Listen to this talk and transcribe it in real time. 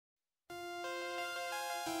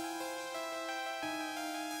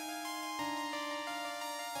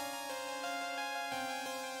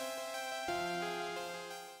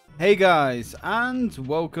Hey guys, and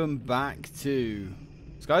welcome back to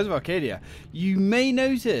Skies of Arcadia. You may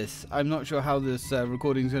notice, I'm not sure how this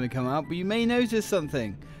recording is going to come out, but you may notice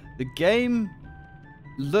something. The game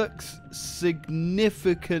looks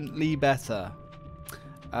significantly better.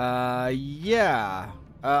 I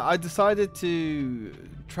decided to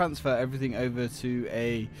transfer everything over to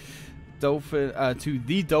a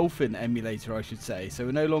the Dolphin emulator, I should say. So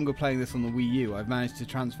we're no longer playing this on the Wii U. I've managed to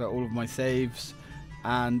transfer all of my saves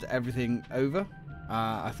and everything over.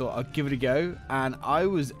 I thought I'd give it a go, and I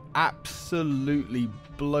was absolutely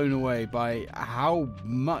blown away by how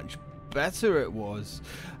much better it was.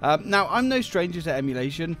 Now, I'm no stranger to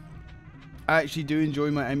emulation. I actually do enjoy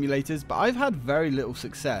my emulators, but I've had very little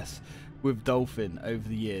success with Dolphin over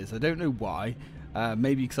the years. I don't know why.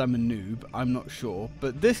 Maybe because I'm a noob, I'm not sure.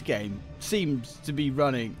 But this game seems to be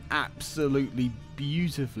running absolutely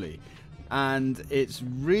beautifully, and it's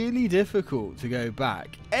really difficult to go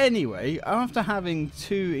back. Anyway, after having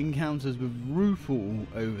 2 encounters with RuPaul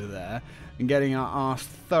over there and getting our ass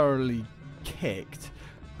thoroughly kicked,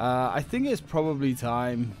 I think it's probably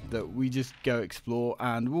time that we just go explore,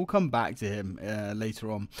 and we'll come back to him later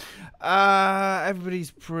on.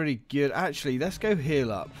 Everybody's pretty good. Actually, let's go heal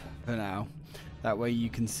up for now. That way you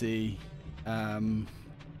can see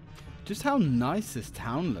just how nice this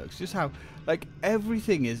town looks. Just how, like,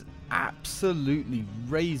 everything is absolutely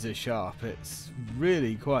razor sharp. It's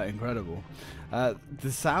really quite incredible.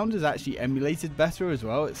 The sound is actually emulated better as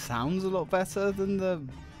well. It sounds a lot better than the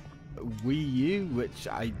Wii U, which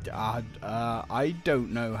I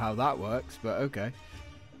don't know how that works, but okay.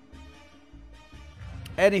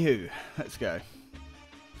 Anywho, let's go.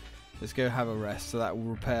 Let's go have a rest, so that will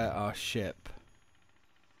repair our ship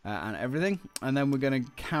and everything, and then we're going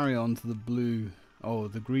to carry on to the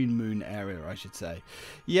the Green Moon area, I should say.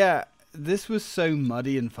 Yeah, this was so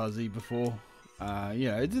muddy and fuzzy before. You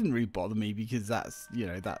know, it didn't really bother me because that's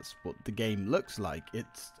what the game looks like.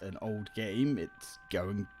 It's an old game. It's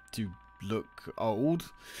going to look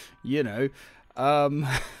old, you know.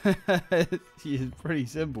 It's pretty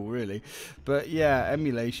simple, really. But yeah,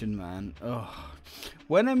 emulation, man. Oh,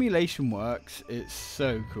 when emulation works, it's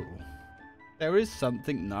so cool. There is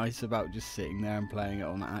something nice about just sitting there and playing it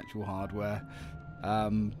on actual hardware.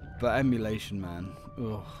 But emulation, man.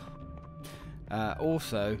 Ugh.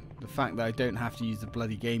 Also, the fact that I don't have to use the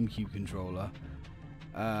bloody GameCube controller.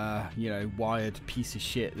 You know, wired piece of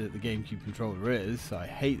shit that the GameCube controller is. I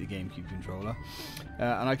hate the GameCube controller.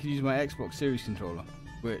 And I can use my Xbox Series controller,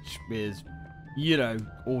 which is, you know,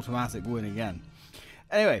 automatic win again.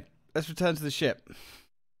 Anyway, let's return to the ship.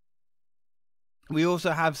 We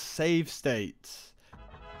also have save states.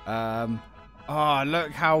 Oh,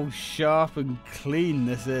 look how sharp and clean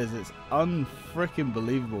this is. It's unfreaking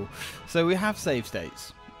believable. So we have save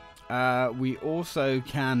states. We also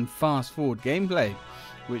can fast forward gameplay,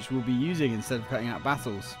 which we'll be using instead of cutting out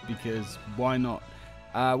battles, because why not?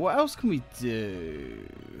 What else can we do?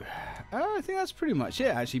 I think that's pretty much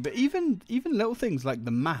it, actually. But even little things like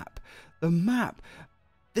the map. The map.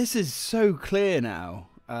 This is so clear now.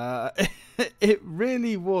 It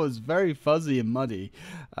really was very fuzzy and muddy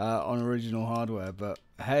on original hardware, but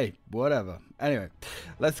hey, whatever. Anyway,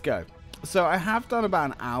 let's go. So I have done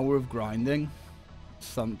about an hour of grinding,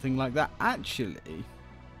 something like that. Actually,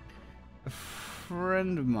 a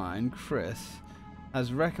friend of mine, Chris,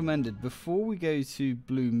 has recommended before we go to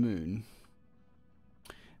Blue Moon,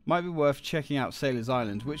 might be worth checking out Sailor's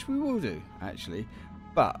Island, which we will do, actually.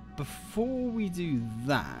 But before we do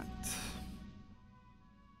that,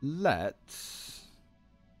 let's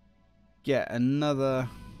get another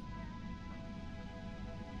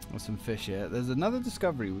some fish here. There's another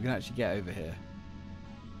discovery we can actually get over here.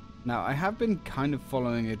 Now, I have been kind of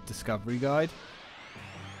following a discovery guide,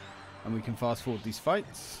 and we can fast forward these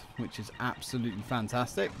fights, which is absolutely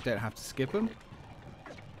fantastic. Don't have to skip them.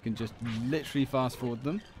 You can just literally fast forward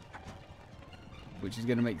them, which is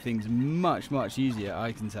going to make things much easier,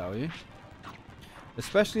 I can tell you.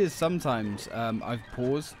 Especially as sometimes I've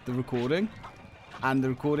paused the recording and the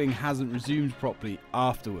recording hasn't resumed properly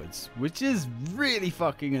afterwards, which is really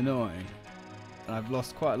fucking annoying. And I've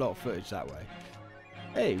lost quite a lot of footage that way.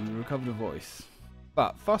 Hey, we recovered a voice.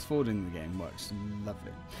 But fast forwarding the game works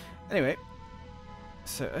lovely. Anyway,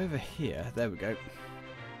 so over here, there we go.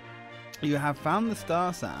 You have found the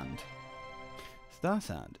Star Sand. Star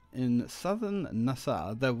Sand. In southern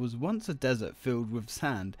Nassau, there was once a desert filled with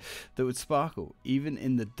sand that would sparkle even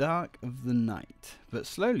in the dark of the night. But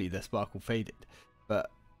slowly their sparkle faded.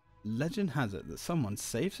 But legend has it that someone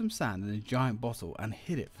saved some sand in a giant bottle and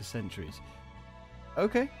hid it for centuries.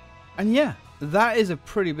 Okay. And yeah, that is a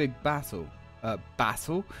pretty big battle.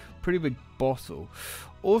 battle, pretty big bottle.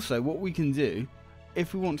 Also, what we can do,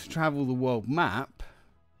 if we want to travel the world map,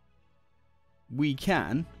 we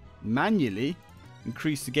can manually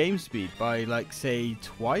increase the game speed by, like, say,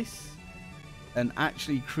 twice, and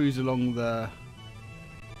actually cruise along the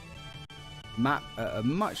map at a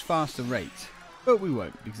much faster rate. But we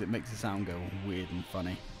won't, because it makes the sound go all weird and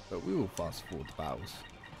funny. But we will fast forward the battles,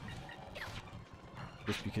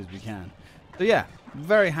 just because we can. So yeah,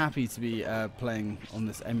 very happy to be playing on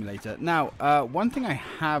this emulator. Now, one thing I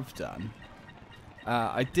have done,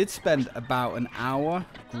 I did spend about an hour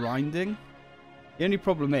grinding. The only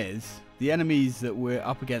problem is, the enemies that we're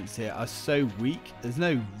up against here are so weak, there's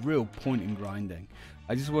no real point in grinding.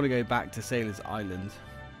 I just want to go back to Sailor's Island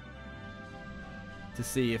to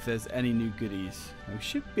see if there's any new goodies. We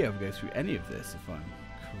should be able to go through any of this if I'm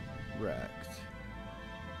correct.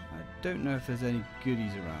 I don't know if there's any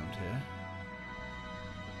goodies around here.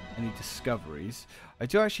 Any discoveries. I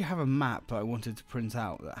do actually have a map that I wanted to print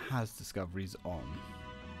out that has discoveries on.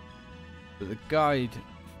 But the guide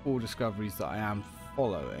for discoveries that I am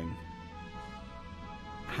following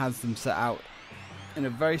has them set out in a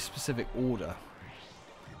very specific order.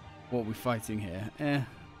 What are we fighting here?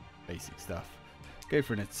 Basic stuff. Go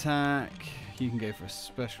for an attack. You can go for a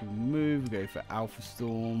special move. Go for Alpha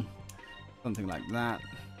Storm. Something like that.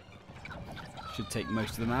 Should take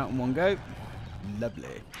most of them out in one go.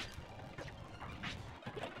 Lovely.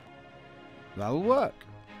 That'll work.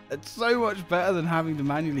 It's so much better than having to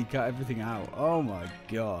manually cut everything out. Oh my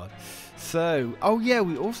god. So, oh yeah,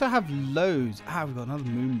 we also have loads. We've got another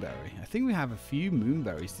moonberry. I think we have a few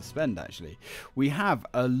moonberries to spend, actually. We have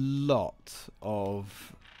a lot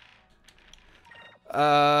of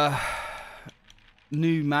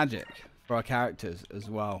new magic for our characters as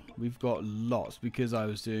well. We've got lots because I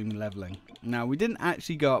was doing leveling. Now, we didn't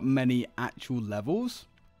actually go up many actual levels,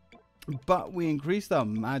 but we increased our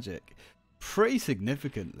magic pretty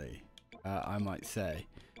significantly, I might say.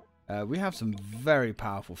 We have some very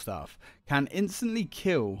powerful stuff. Can instantly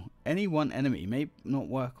kill any one enemy. May not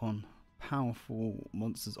work on powerful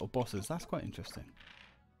monsters or bosses. That's quite interesting.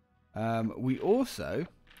 We also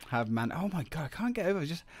have oh my god, I can't get over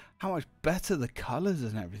just how much better the colours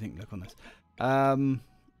and everything look on this.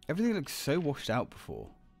 Everything looks so washed out before.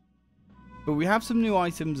 But we have some new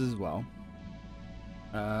items as well,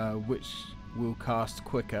 which will cast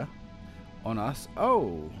quicker on us.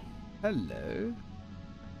 Oh, hello.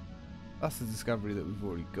 That's the discovery that we've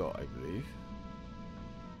already got, I believe.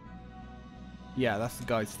 Yeah, that's the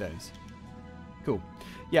guide stones. Cool.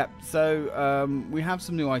 Yeah, so we have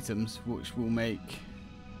some new items which will make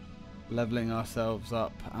leveling ourselves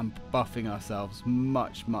up and buffing ourselves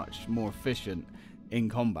much, much more efficient in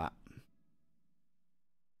combat.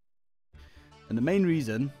 And the main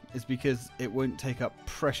reason is because it won't take up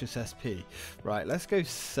precious SP. Right, let's go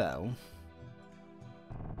sell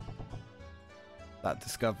that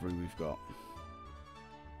discovery we've got.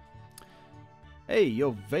 Hey,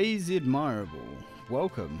 you're Vase Admirable.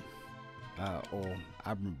 Welcome. Or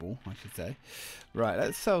admirable, I should say. Right,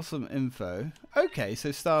 let's sell some info. Okay,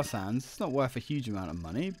 so Star Sands. It's not worth a huge amount of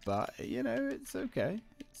money, but, you know, it's okay.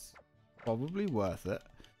 It's probably worth it.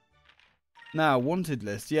 Now, wanted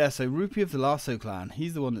list. Yeah, so Rupee of the Lasso clan.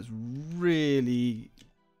 He's the one that's really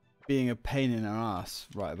being a pain in our ass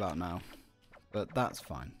right about now. But that's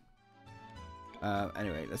fine.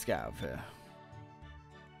 Anyway, let's get out of here.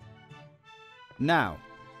 Now,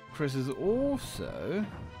 Chris has also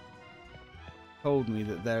told me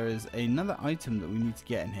that there is another item that we need to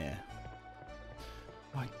get in here.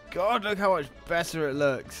 My god, look how much better it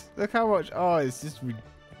looks. Look how much... Oh, it's just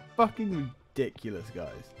fucking ridiculous,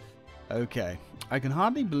 guys. Okay, I can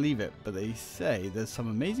hardly believe it, but they say there's some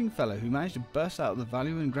amazing fellow who managed to burst out of the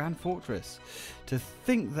Valuan Grand Fortress. To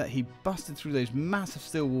think that he busted through those massive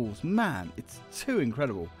steel walls. Man, it's too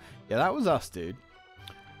incredible. Yeah, that was us, dude.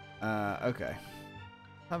 Okay.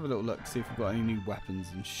 Have a little look, see if we've got any new weapons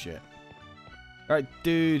and shit. Alright,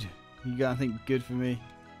 dude. You got anything good for me?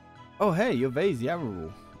 Oh, hey, you're Vase the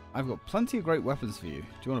Admirable. I've got plenty of great weapons for you. Do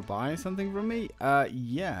you want to buy something from me?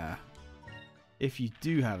 Yeah. If you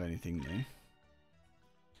do have anything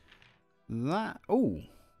new. That... Oh.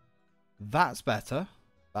 That's better.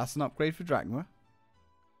 That's an upgrade for Drachma.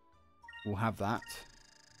 We'll have that.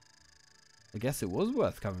 I guess it was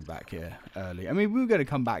worth coming back here early. I mean, we were going to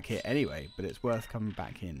come back here anyway, but it's worth coming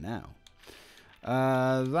back here now.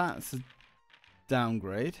 That's a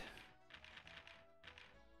downgrade.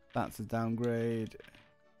 That's a downgrade.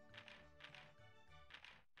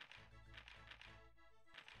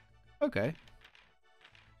 Okay.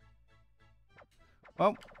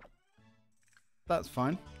 Well, that's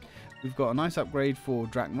fine. We've got a nice upgrade for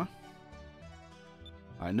Drachma.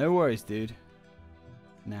 Alright, no worries, dude.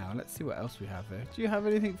 Now, let's see what else we have here. Do you have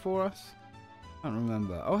anything for us? I don't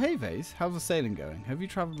remember. Oh, hey, Vase. How's the sailing going? Have you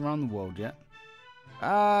travelled around the world yet?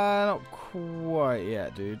 Not quite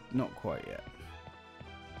yet, dude. Not quite yet.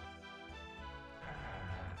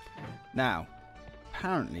 Now,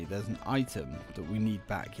 apparently there's an item that we need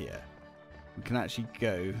back here. We can actually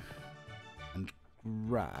go and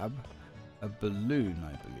grab a balloon,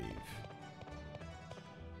 I believe.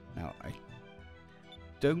 Now, I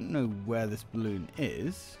don't know where this balloon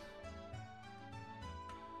is.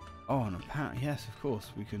 Oh, and apparently, yes, of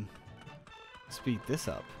course, we can speed this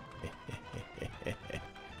up.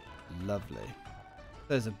 Lovely.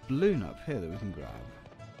 There's a balloon up here that we can grab.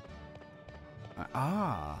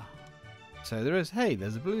 So there is. Hey,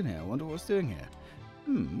 there's a balloon here. I wonder what it's doing here.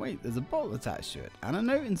 Wait, there's a bottle attached to it and a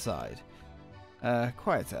note inside.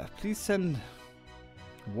 Quieter, please send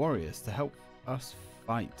warriors to help us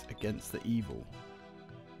fight against the evil.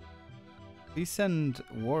 Please send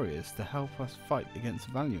warriors to help us fight against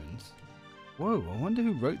Valuans. Whoa, I wonder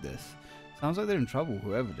who wrote this. Sounds like they're in trouble,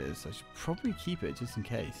 whoever it is. I should probably keep it just in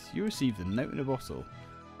case. You received a note in a bottle.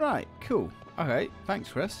 Right, cool. Okay, thanks,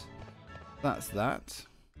 Chris. That's that.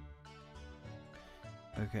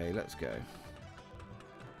 Okay, let's go.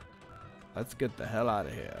 Let's get the hell out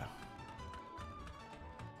of here.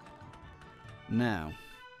 Now,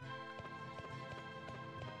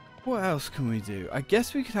 what else can we do? I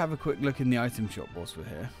guess we could have a quick look in the item shop whilst we're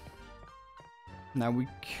here. Now, we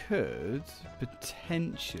could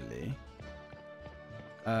potentially...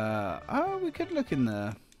 we could look in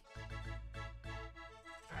the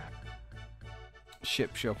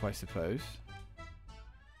ship shop, I suppose.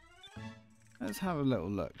 Let's have a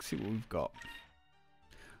little look, see what we've got.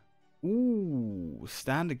 Ooh,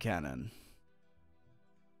 standard cannon.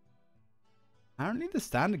 Apparently the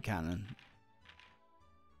standard cannon.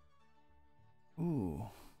 Ooh.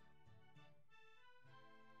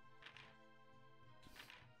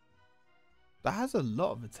 That has a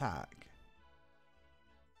lot of attack.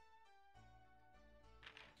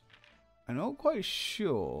 I'm not quite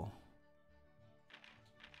sure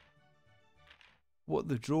what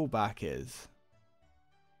the drawback is.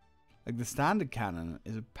 Like, the standard cannon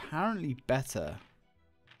is apparently better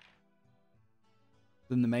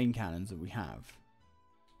than the main cannons that we have.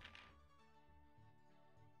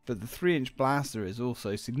 But the 3-inch blaster is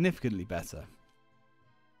also significantly better.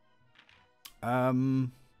 I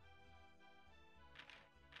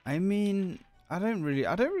mean, I don't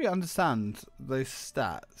really understand those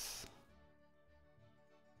stats.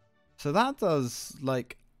 So that does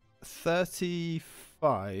like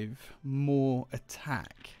 35 more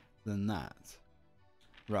attack than that,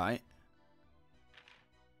 right?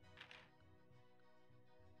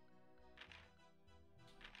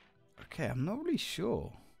 Okay, I'm not really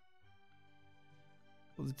sure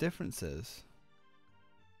what the difference is.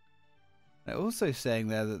 They're also saying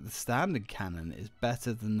there that the standard cannon is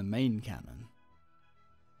better than the main cannon.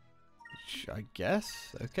 Which I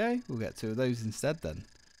guess, okay, we'll get 2 of those instead then.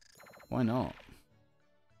 Why not?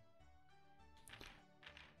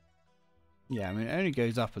 Yeah, I mean, it only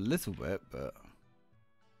goes up a little bit, but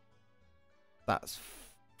that's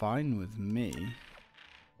fine with me.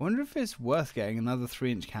 I wonder if it's worth getting another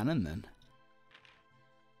 3-inch cannon then.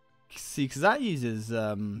 See, because that uses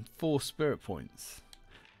 4 spirit points.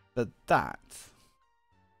 But that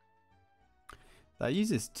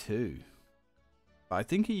uses 2. But I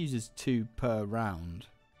think it uses 2 per round.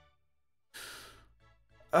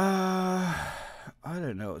 I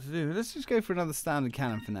don't know what to do. Let's just go for another standard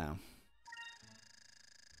cannon for now.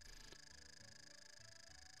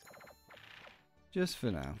 Just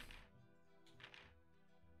for now.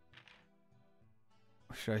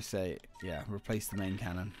 Or should I say, yeah, replace the main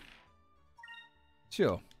cannon?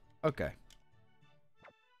 Sure. Okay.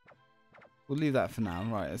 We'll leave that for now.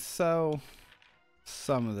 Right, let's sell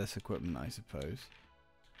some of this equipment, I suppose.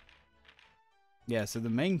 Yeah, so the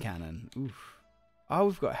main cannon. Oof. Oh,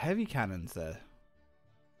 we've got heavy cannons there.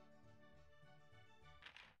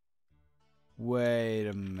 Wait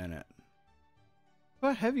a minute. What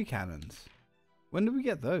about heavy cannons? When do we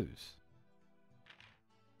get those?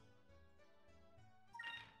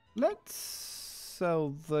 Let's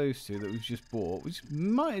sell those 2 that we've just bought. We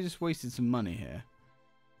might have just wasted some money here.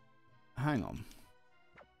 Hang on.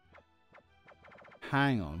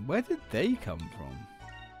 Hang on. Where did they come from?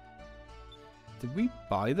 Did we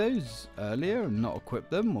buy those earlier and not equip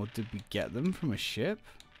them? Or did we get them from a ship?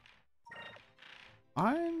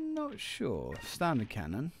 I'm not sure. Standard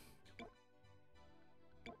cannon.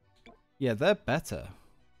 Yeah, they're better.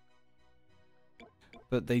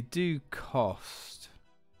 But they do cost...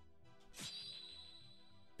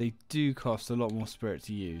 They do cost a lot more spirit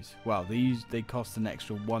to use. Well, they cost an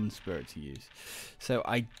extra 1 spirit to use. So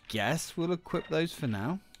I guess we'll equip those for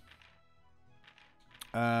now.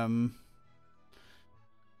 I mean,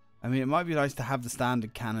 it might be nice to have the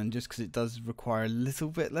standard cannon just because it does require a little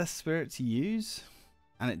bit less spirit to use.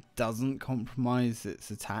 And it doesn't compromise its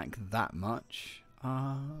attack that much.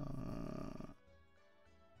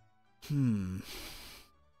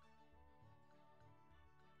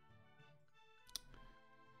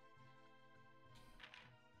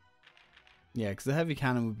 Yeah, because the heavy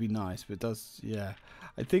cannon would be nice, but it does, yeah.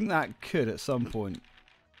 I think that could, at some point,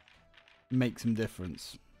 make some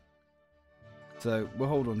difference. So, we'll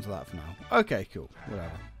hold on to that for now. Okay, cool.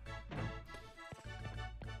 Whatever.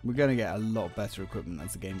 We're going to get a lot better equipment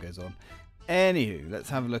as the game goes on. Anywho, let's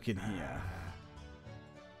have a look in here.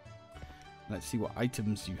 Let's see what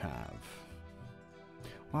items you have.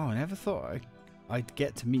 Wow, I never thought I'd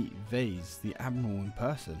get to meet Vase, the Admiral, in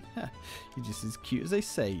person. You're just as cute as they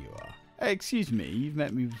say you are. Hey, excuse me, you've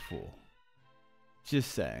met me before.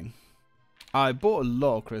 Just saying. I bought a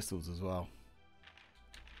lot of crystals as well.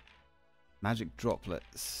 Magic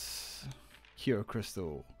droplets. Cure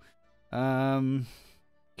crystal.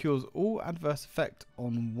 Cures all adverse effect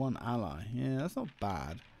on one ally. Yeah, that's not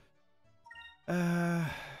bad. I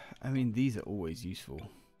mean, these are always useful.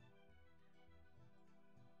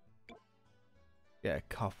 Yeah, a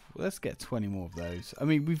couple. Let's get 20 more of those. I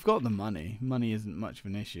mean, we've got the money. Money isn't much of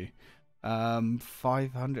an issue.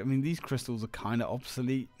 500. I mean, these crystals are kind of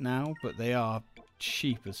obsolete now, but they are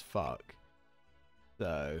cheap as fuck.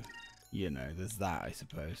 So, you know, there's that, I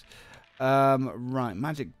suppose. Right,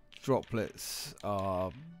 magic droplets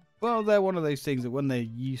are, well, they're one of those things that when they're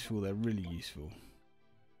useful, they're really useful.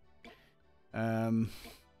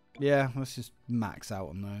 Yeah, let's just max out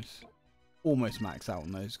on those. Almost max out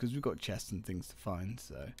on those because we've got chests and things to find.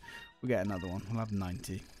 So we'll get another one. We'll have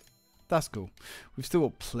 90. That's cool. We've still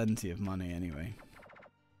got plenty of money anyway.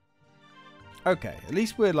 Okay, at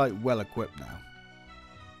least we're like well equipped now.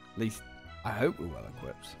 At least I hope we're well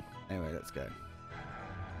equipped. Anyway, let's go.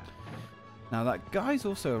 Now that guy's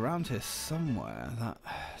also around here somewhere. That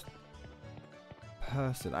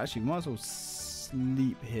person. Actually, we might as well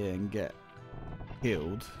sleep here and get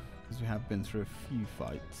healed because we have been through a few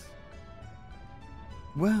fights.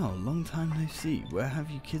 Well, long time no see. Where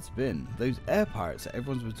have you kids been? Those air pirates that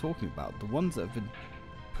everyone's been talking about, the ones that have been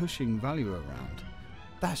pushing value around.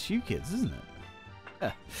 That's you kids, isn't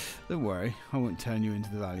it? Don't worry, I won't turn you into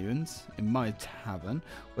the Valuans. In my tavern,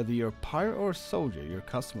 whether you're a pirate or a soldier, you're a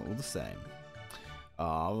customer all the same.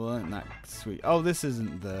 Oh, well, isn't that sweet? Oh, this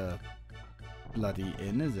isn't the bloody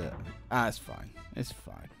inn, is it? Ah, it's fine. It's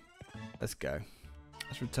fine. Let's go.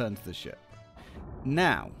 Let's return to the ship.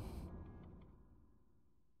 Now.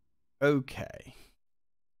 Okay.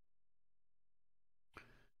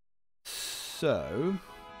 So,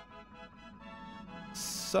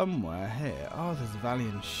 somewhere here. Oh, there's a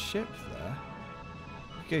Valiant ship there.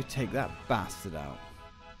 Go take that bastard out.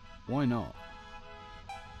 Why not?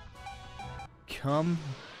 Come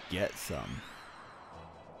get some.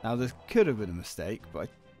 Now, this could have been a mistake, but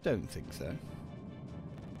I don't think so.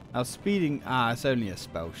 Now, speeding... Ah, it's only a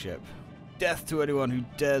spell ship. Death to anyone who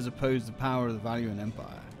dares oppose the power of the Valuan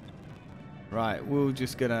Empire. Right, we're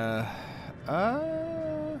just gonna...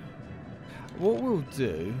 what we'll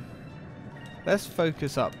do... Let's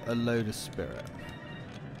focus up a load of spirit.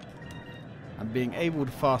 And being able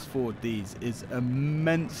to fast forward these is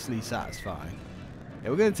immensely satisfying. Yeah,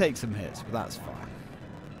 we're going to take some hits, but that's fine.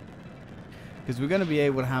 Because we're going to be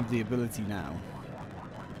able to have the ability now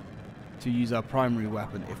to use our primary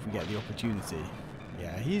weapon if we get the opportunity.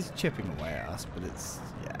 Yeah, he's chipping away at us, but it's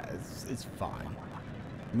fine.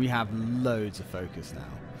 We have loads of focus now.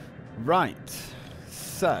 Right,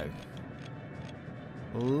 so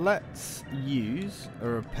let's use a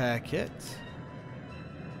repair kit.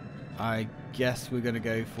 I guess we're going to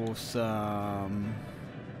go for some...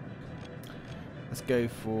 Let's go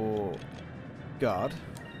for guard,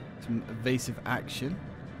 some evasive action,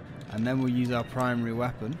 and then we'll use our primary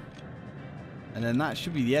weapon. And then that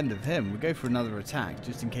should be the end of him. We'll go for another attack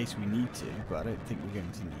just in case we need to, but I don't think we're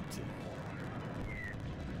going to need to.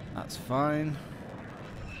 That's fine.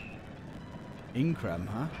 Increm,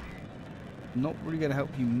 huh? Not really going to help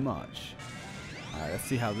you much. Alright, let's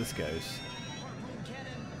see how this goes.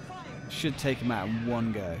 Should take him out in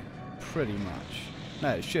one go. Pretty much. No,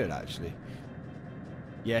 it should actually.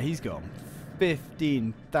 Yeah, he's gone.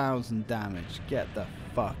 15,000 damage. Get the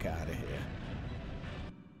fuck out of here.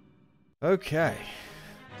 Okay.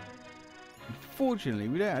 Unfortunately,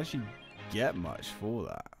 we don't actually get much for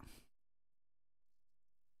that.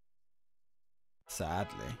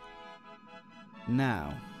 Sadly.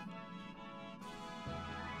 Now,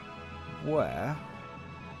 where,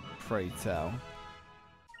 pray tell,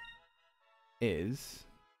 is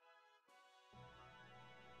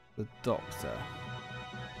the doctor?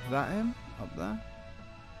 Is that him up there?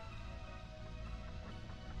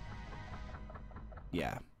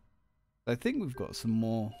 Yeah. I think we've got some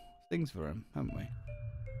more things for him, haven't we?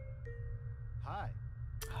 Hi.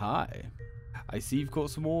 Hi. I see you've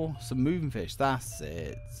caught some moving fish. That's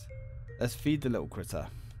it. Let's feed the little critter.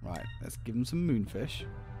 Right, let's give him some moonfish.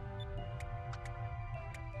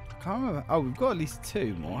 I can't remember. Oh, we've got at least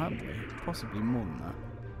 2 more, haven't we? Possibly more than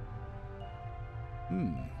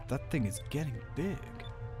that. That thing is getting big.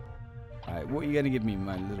 Alright, what are you going to give me,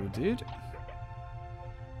 my little dude?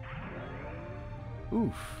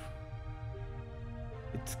 Oof.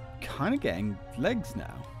 It's kind of getting legs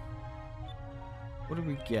now. What do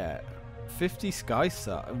we get? 50 sky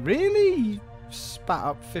star. Really? You spat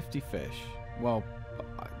up 50 fish. Well,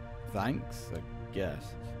 thanks, I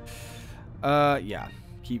guess. Yeah.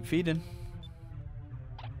 Keep feeding.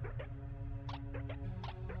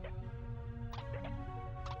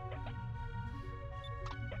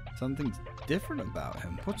 Something's different about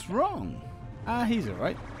him. What's wrong? Ah, he's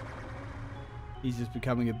alright. He's just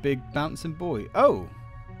becoming a big bouncing boy. Oh!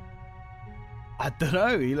 I don't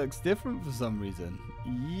know. He looks different for some reason.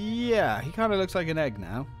 Yeah, he kind of looks like an egg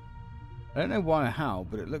now. I don't know why or how,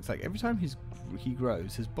 but it looks like every time he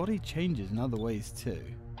grows, his body changes in other ways too.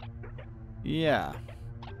 Yeah.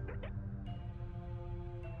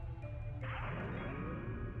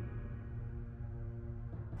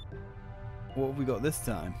 What have we got this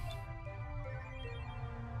time?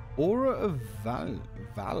 Aura of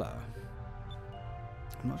Valor.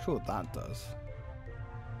 I'm not sure what that does.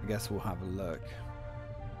 I guess we'll have a look.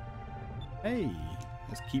 Hey,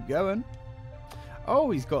 let's keep going.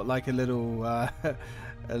 Oh, he's got like a little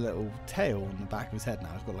tail on the back of his head now.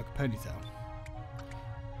 He's got like a ponytail.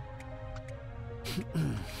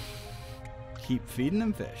 Keep feeding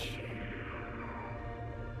them fish.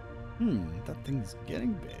 That thing's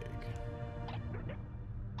getting big.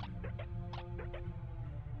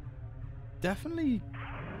 Definitely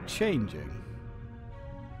changing.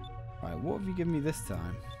 Right, what have you given me this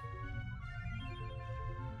time?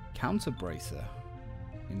 Counter bracer.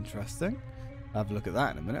 Interesting. I'll have a look at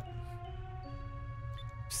that in a minute.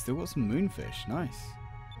 Still got some moonfish. Nice.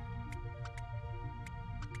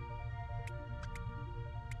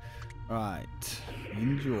 Right.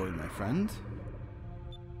 Enjoy, my friend.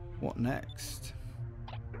 What next?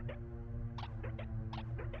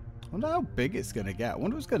 I wonder how big it's going to get. I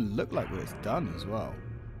wonder what it's going to look like when it's done as well.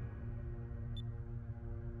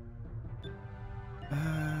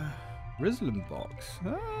 Rizzling box.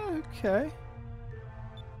 Okay.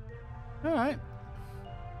 Alright.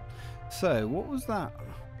 So, what was that?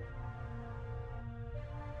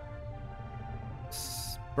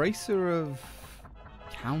 Bracer of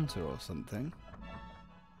counter or something.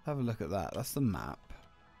 Have a look at that. That's the map.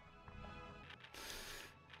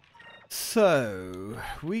 So,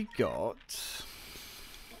 we got...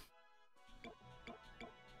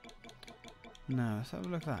 Now, let's have a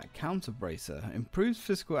look at that. Counter bracer. Improves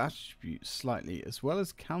physical attributes slightly, as well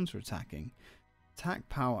as counter-attacking. Attack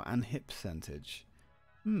power and hit percentage.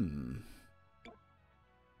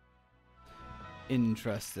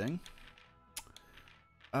 Interesting.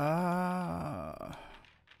 Let's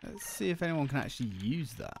see if anyone can actually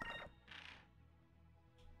use that.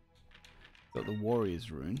 Got the Warrior's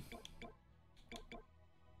Rune.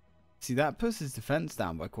 See, that puts his defense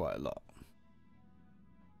down by quite a lot.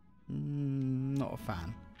 Not a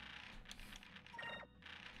fan.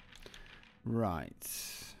 Right.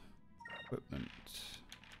 Equipment.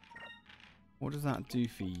 What does that do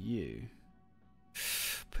for you?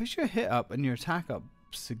 Push your hit up and your attack up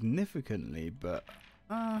significantly, but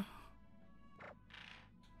let's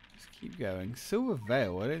keep going. Silver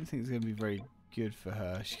Veil, I don't think it's going to be very good for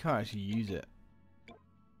her. She can't actually use it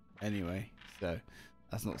anyway, so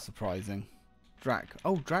that's not surprising.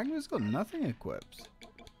 Oh, Dragma's got nothing equipped.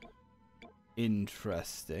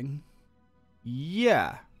 Interesting.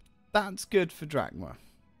 Yeah, that's good for Drachma.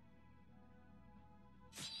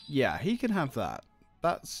 Yeah, he can have that.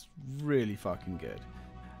 That's really fucking good.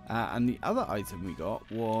 And the other item we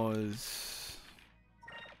got was...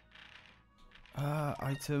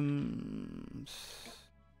 items...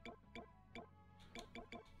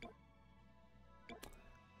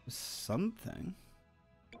 something.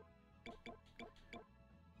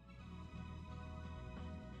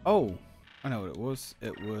 Oh, I know what it was.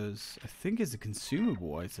 It was, I think it's a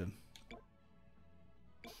consumable item.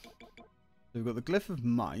 So we've got the Glyph of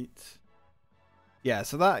Might. Yeah,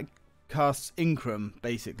 so that casts Incrum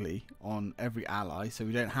basically on every ally, so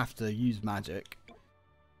we don't have to use magic.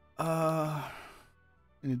 An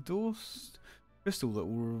endorsed crystal that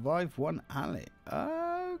will revive one ally.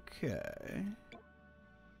 Okay.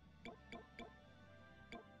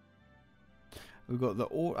 We've got the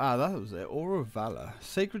that was it. Aura of Valor,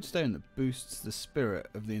 sacred stone that boosts the spirit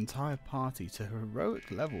of the entire party to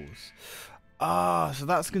heroic levels. So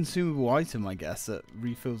that's a consumable item, I guess, that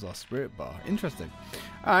refills our spirit bar. Interesting.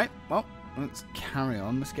 All right, well, let's carry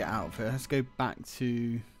on. Let's get out of here. Let's go back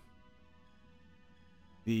to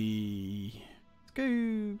the. Let's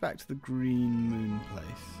go back to the Green Moon place,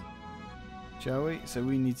 shall we? So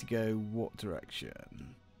we need to go what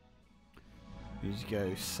direction? We need to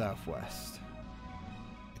go southwest.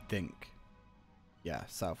 Think. Yeah,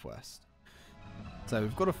 southwest. So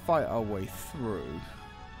we've got to fight our way through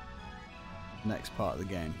the next part of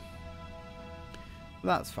the game.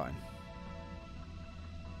 That's fine.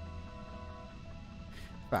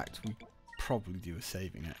 In fact, we probably do a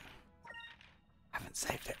saving it. Haven't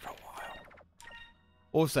saved it for a while.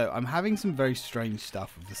 Also, I'm having some very strange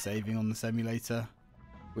stuff with the saving on this emulator,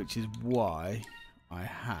 which is why I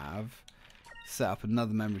have set up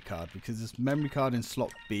another memory card, because this memory card in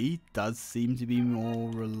slot B does seem to be more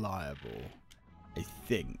reliable, I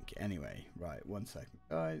think. Anyway, right, 1 second,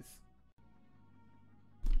 guys.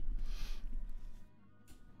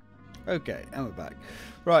 Okay, and we're back.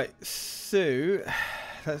 Right, so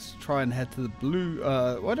let's try and head to the blue.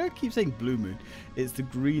 Why do I keep saying blue moon? It's the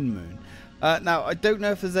green moon. Now, I don't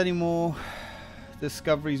know if there's any more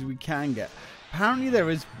discoveries we can get. Apparently, there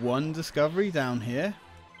is one discovery down here.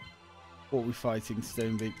 What we're fighting,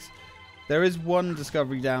 Stonebeaks. There is one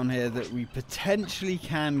discovery down here that we potentially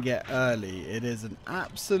can get early. It is an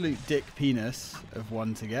absolute dick penis of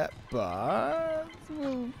one to get, but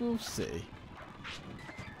we'll see.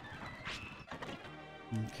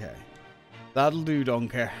 Okay. That'll do,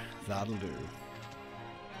 Donkey. That'll do.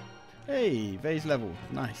 Hey, vase level.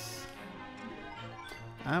 Nice.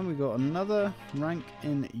 And we got another rank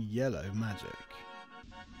in yellow magic.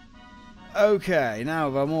 Okay, now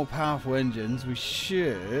with our more powerful engines, we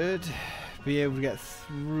should be able to get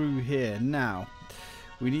through here. Now,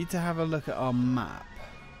 we need to have a look at our map.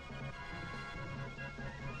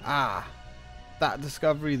 That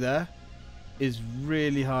discovery there is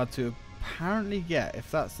really hard to apparently get. If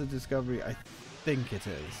that's the discovery, I think it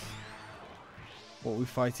is. What are we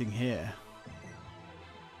fighting here?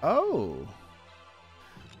 Oh!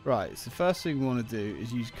 Right, so first thing we want to do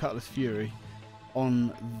is use Cutlass Fury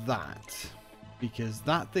on that, because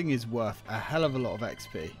that thing is worth a hell of a lot of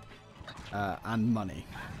XP and money,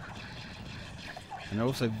 and they're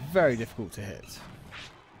also very difficult to hit.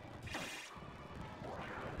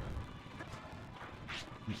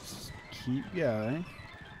 Let's keep going.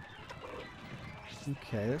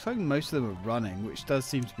 Okay, looks like most of them are running, which does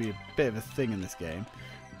seem to be a bit of a thing in this game.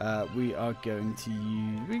 We are going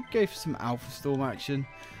to go for some Alpha Storm action.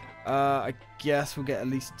 I guess we'll get at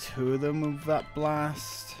least 2 of them with that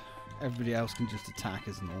blast. Everybody else can just attack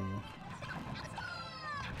as normal.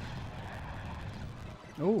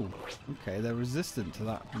 Oh, okay, they're resistant to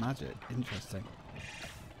that magic. Interesting.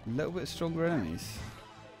 A little bit stronger enemies.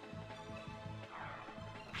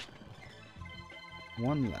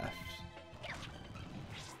 1 left.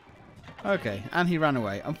 Okay, and he ran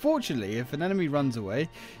away. Unfortunately, if an enemy runs away,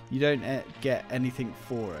 you don't get anything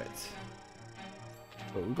for it.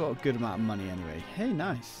 But we've got a good amount of money anyway. Hey,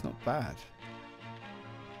 nice. Not bad.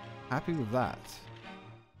 Happy with that.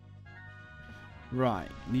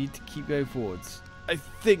 Right. Need to keep going forwards. I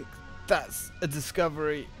think that's a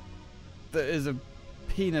discovery that is a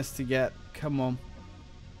penis to get. Come on.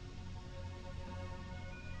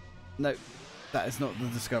 No, that is not the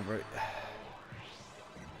discovery.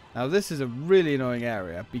 Now, this is a really annoying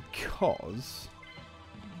area because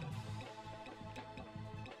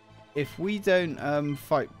if we don't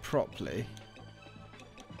fight properly,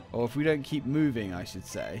 or if we don't keep moving, I should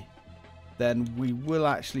say, then we will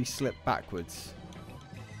actually slip backwards.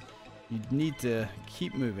 You need to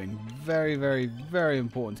keep moving. Very, very, very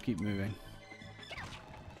important to keep moving.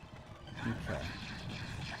 Okay.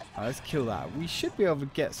 Right, let's kill that. We should be able to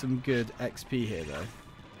get some good XP here, though.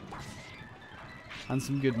 And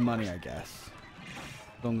some good money, I guess.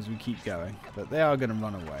 As long as we keep going. But they are going to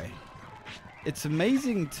run away. It's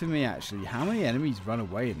amazing to me, actually, how many enemies run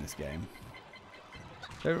away in this game.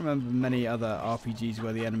 I don't remember many other RPGs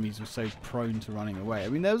where the enemies were so prone to running away. I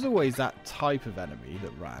mean, there was always that type of enemy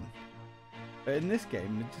that ran. But in this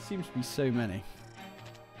game, there just seems to be so many.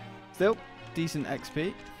 Still, decent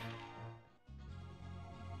XP.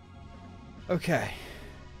 Okay.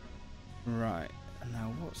 Right.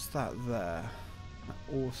 Now, what's that there? That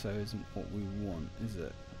also isn't what we want, is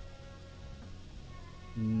it?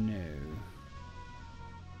 No.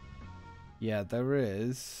 Yeah, there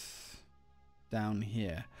is down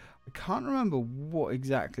here. I can't remember what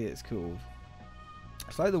exactly it's called.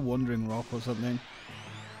 It's like the Wandering Rock or something.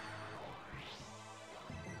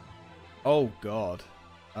 Oh god.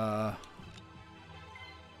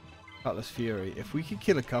 Cutlass Fury. If we could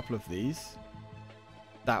kill a couple of these,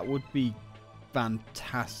 that would be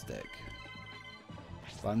fantastic.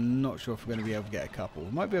 But I'm not sure if we're going to be able to get a couple.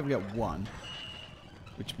 We might be able to get one,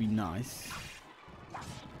 which would be nice.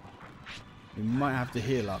 We might have to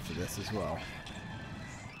heal after this as well.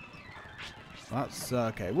 That's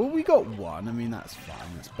okay. Well, we got one. I mean, that's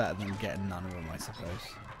fine. That's better than getting none of them, I suppose.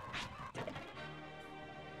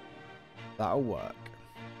 That'll work.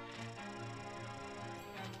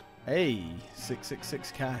 Hey,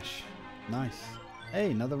 666 cash. Nice.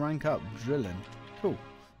 Hey, another rank up. Drilling. Cool.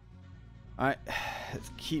 Alright, let's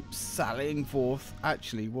keep sallying forth.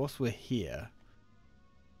 Actually, whilst we're here,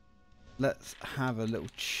 let's have a little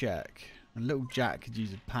check. A little Jack could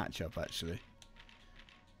use a patch up, actually.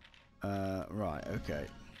 Right, okay.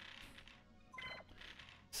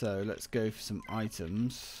 So, let's go for some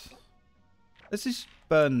items. Let's just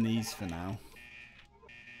burn these for now,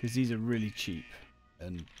 because these are really cheap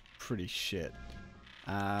and pretty shit.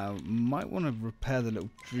 Might want to repair the little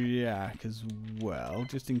Jack as well,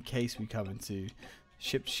 just in case we come into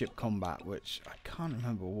ship-to-ship combat, which I can't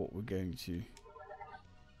remember what we're going to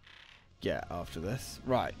get after this.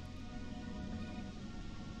 Right.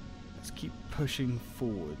 Let's keep pushing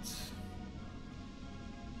forwards.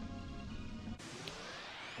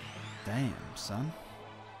 Damn, son.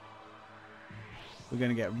 We're going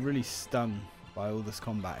to get really stung by all this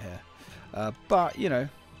combat here. But, you know,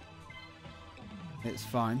 it's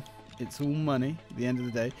fine. It's all money at the end of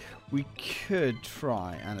the day. We could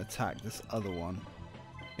try and attack this other one.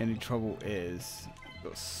 The only trouble is we've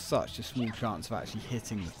got such a small chance of actually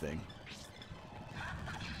hitting the thing.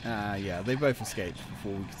 Yeah, they both escaped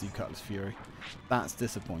before we could do Cutlass Fury. That's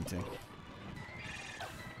disappointing.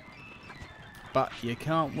 But you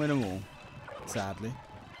can't win them all, sadly.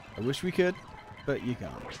 I wish we could, but you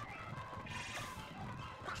can't.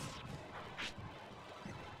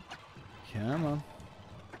 Come on.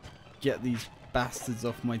 Get these bastards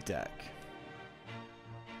off my deck.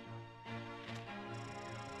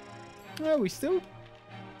 Well, we still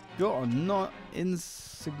got a not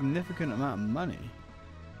insignificant amount of money.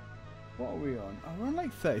 What are we on? Oh, we're on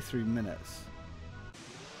like 33 minutes.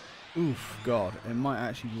 Oof, God. It might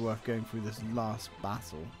actually be worth going through this last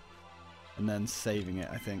battle and then saving it,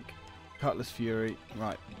 I think. Cutlass Fury.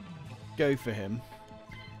 Right. Go for him.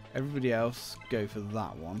 Everybody else, go for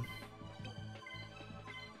that one.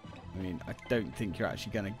 I mean, I don't think you're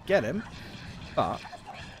actually going to get him, but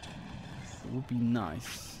it would be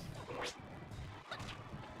nice.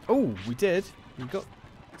 Oh, we did. We got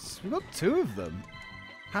two of them.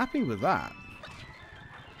 Happy with that.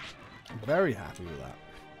 Very happy with that.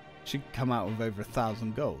 Should come out with over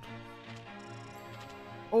 1,000 gold.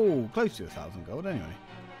 Oh, close to 1,000 gold anyway.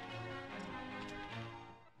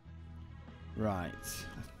 Right.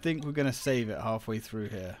 I think we're going to save it halfway through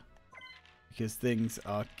here, because things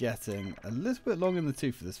are getting a little bit long in the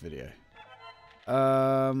tooth for this video.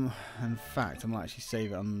 In fact, I might actually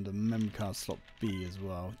save it on the memory card slot B as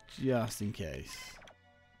well, just in case.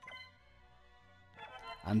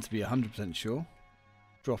 And to be 100% sure,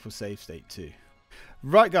 drop a save state too.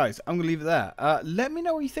 Right, guys, I'm going to leave it there. Let me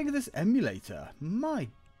know what you think of this emulator. My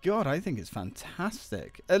God, I think it's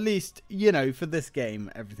fantastic. At least, you know, for this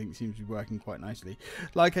game, everything seems to be working quite nicely.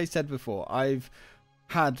 Like I said before, I've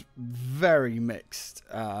had very mixed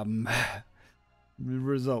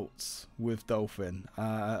results with Dolphin.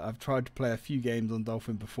 I've tried to play a few games on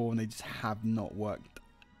Dolphin before and they just have not worked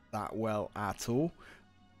that well at all.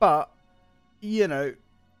 But, you know,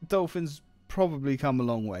 Dolphin's probably come a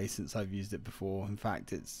long way since I've used it before. In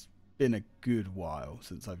fact, it's been a good while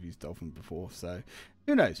since I've used Dolphin before, so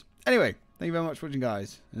who knows. Anyway, thank you very much for watching,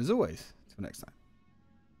 guys, and as always, until next time.